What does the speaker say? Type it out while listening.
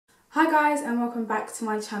Hi guys and welcome back to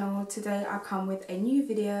my channel. Today I come with a new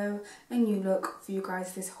video, a new look for you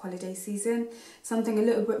guys this holiday season. Something a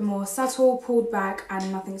little bit more subtle, pulled back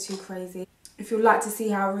and nothing too crazy. If you'd like to see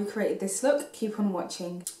how I recreated this look, keep on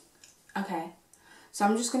watching. Okay, so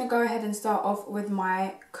I'm just going to go ahead and start off with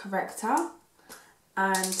my corrector.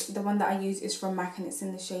 And the one that I use is from MAC and it's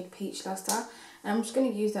in the shade Peach Luster. And I'm just going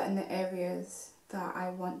to use that in the areas that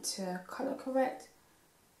I want to colour correct.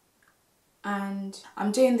 And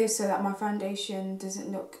I'm doing this so that my foundation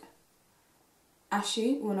doesn't look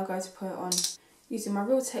ashy when I go to put it on. Using my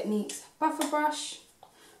Real Techniques buffer brush,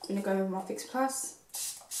 I'm going to go with my Fix Plus.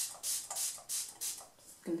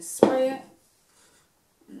 I'm going to spray it.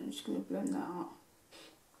 And I'm just going to blend that out.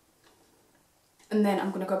 And then I'm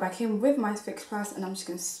going to go back in with my Fix Plus and I'm just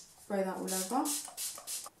going to spray that all over.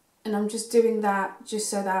 And I'm just doing that just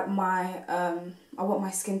so that I want my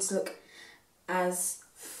skin to look as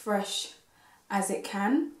fresh as it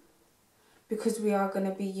can, because we are going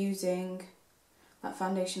to be using that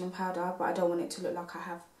foundation and powder, but I don't want it to look like I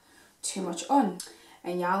have too much on.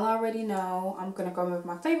 And y'all already know I'm going to go with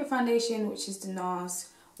my favourite foundation, which is the NARS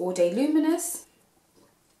All Day Luminous.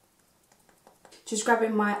 Just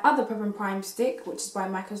grabbing my other Prep and Prime stick, which is by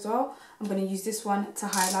MAC as well. I'm going to use this one to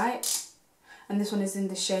highlight, and this one is in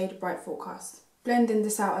the shade Bright Forecast. Blending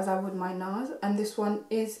this out as I would my NARS, and this one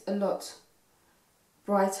is a lot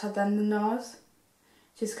brighter than the NARS,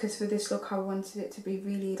 just because for this look I wanted it to be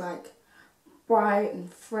really like bright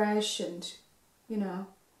and fresh and, you know,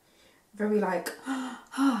 very like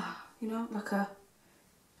you know, like a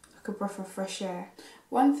breath of fresh air.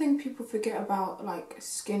 One thing people forget about like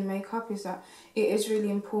skin makeup is that it is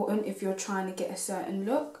really important if you're trying to get a certain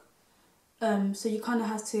look. So you kind of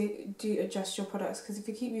have to adjust your products, because if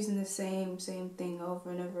you keep using the same thing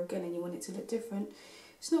over and over again and you want it to look different,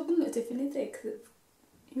 it's not going to look different, is it? Because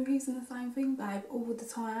you're using the same thing, babe, all the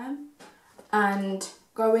time. And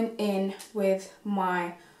going in with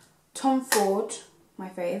my Tom Ford, my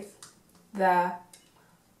fave, the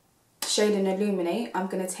shade in Illuminate. I'm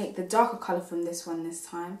going to take the darker colour from this one this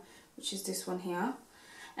time, which is this one here.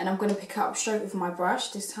 And I'm going to pick it up straight with my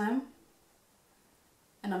brush this time.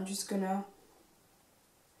 And I'm just going to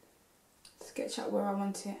sketch out where I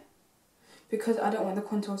want it, because I don't want the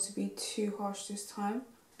contours to be too harsh this time.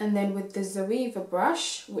 And then with the Zoeva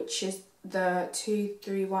brush, which is the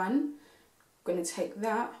 231, I'm going to take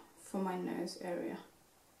that for my nose area.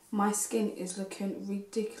 My skin is looking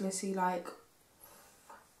ridiculously like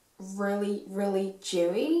really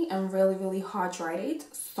dewy and really hydrated.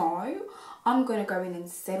 So I'm going to go in and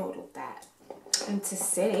set all of that. And to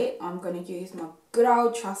set it, I'm going to use my good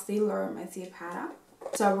old trusty Mercier powder.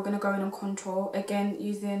 So we're going to go in and contour, again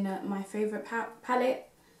using my favourite palette.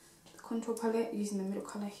 Contour palette, using the middle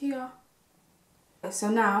colour here. So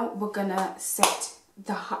now we're gonna set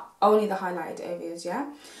only the highlighted areas,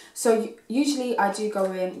 yeah? So usually I do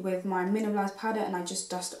go in with my mineralized powder and I just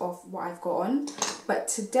dust off what I've got on. But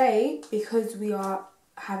today, because we are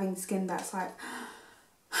having skin that's like,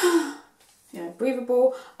 you know,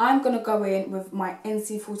 breathable, I'm gonna go in with my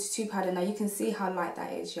NC42 powder. Now you can see how light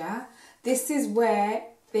that is, yeah? This is where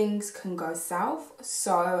things can go south,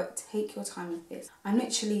 so take your time with this. I'm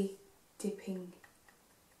literally dipping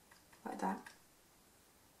like that,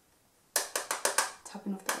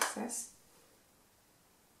 tapping off the excess,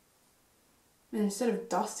 and instead of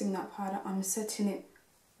dusting that powder, I'm setting it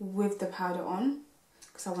with the powder on,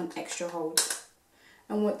 because I want extra hold.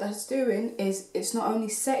 And what that's doing is it's not only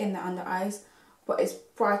setting the under eyes, but it's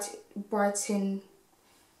brightening,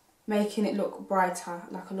 making it look brighter,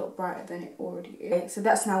 like a lot brighter than it already is. Okay, so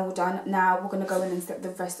that's now all done. Now we're going to go in and set the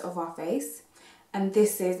rest of our face. And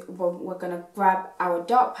this is when we're going to grab our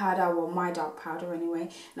dark powder, well my dark powder anyway,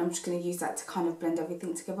 and I'm just going to use that to kind of blend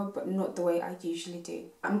everything together, but not the way I usually do.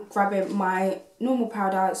 I'm grabbing my normal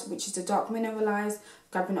powder, which is the dark mineralized,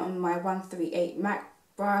 grabbing it on my 138 MAC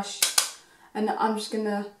brush, and I'm just going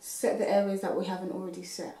to set the areas that we haven't already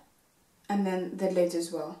set, and then the lid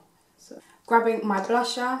as well. So grabbing my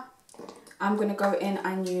blusher, I'm going to go in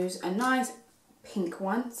and use a nice pink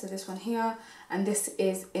one, so this one here, and this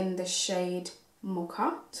is in the shade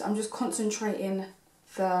Mocha. So I'm just concentrating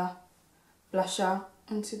the blusher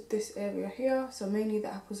onto this area here, so mainly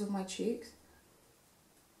the apples of my cheeks.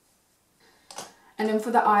 And then for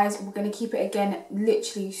the eyes, we're going to keep it again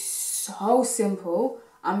literally so simple.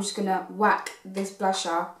 I'm just going to whack this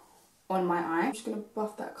blusher on my eye. I'm just going to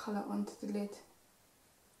buff that colour onto the lid.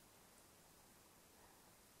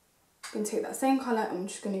 I'm going to take that same colour and I'm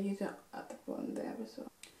just going to use it at the bottom there as well.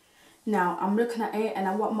 Now I'm looking at it and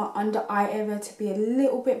I want my under eye area to be a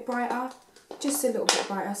little bit brighter, just a little bit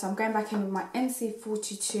brighter. So I'm going back in with my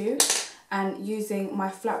NC42 and using my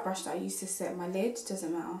flat brush that I used to set my lid,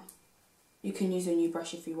 doesn't matter. You can use a new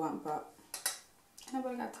brush if you want, but I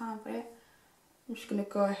haven't got time for it. I'm just going to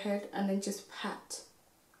go ahead and then just pat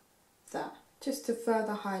that, just to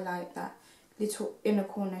further highlight that little inner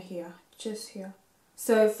corner here, just here.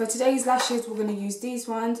 So for today's lashes, we're going to use these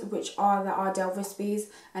ones, which are the Ardell Wispies,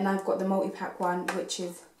 and I've got the multi-pack one, which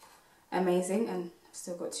is amazing, and I've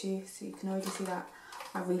still got two, so you can already see that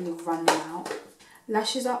I really run them out.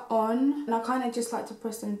 Lashes are on, and I kind of just like to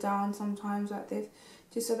press them down sometimes like this,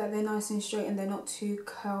 just so that they're nice and straight and they're not too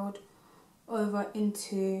curled over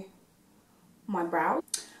into my brow.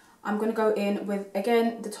 I'm going to go in with,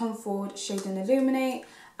 again, the Tom Ford Shade and Illuminate,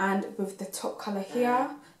 and with the top colour here,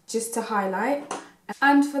 just to highlight.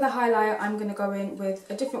 And for the highlight, I'm going to go in with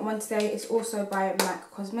a different one today. It's also by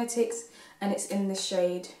MAC Cosmetics, and it's in the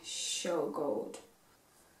shade Show Gold.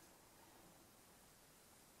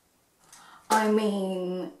 I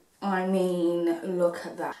mean, look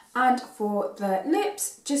at that. And for the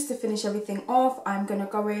lips, just to finish everything off, I'm going to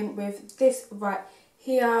go in with this right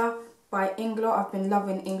here by Inglot. I've been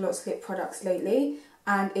loving Inglot's lip products lately,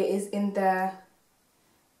 and it is in the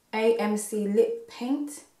AMC Lip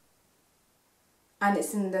Paint, and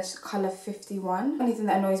it's in the colour 51. The only thing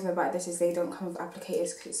that annoys me about this is they don't come with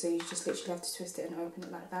applicators, so you just literally have to twist it and open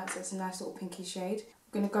it like that. So it's a nice little pinky shade.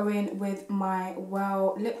 I'm going to go in with my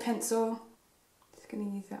Whirl lip pencil. Just going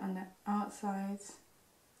to use it on the outside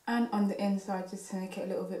and on the inside, just to make it a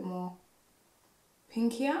little bit more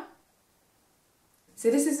pinkier.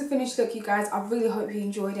 So this is the finished look, you guys. I really hope you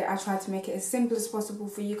enjoyed it. I tried to make it as simple as possible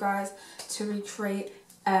for you guys to recreate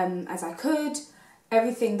as I could.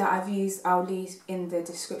 Everything that I've used I'll leave in the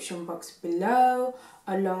description box below,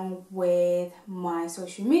 along with my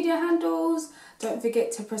social media handles. Don't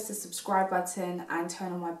forget to press the subscribe button and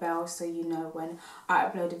turn on my bell so you know when I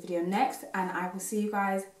upload a video next, and I will see you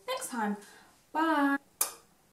guys next time. Bye!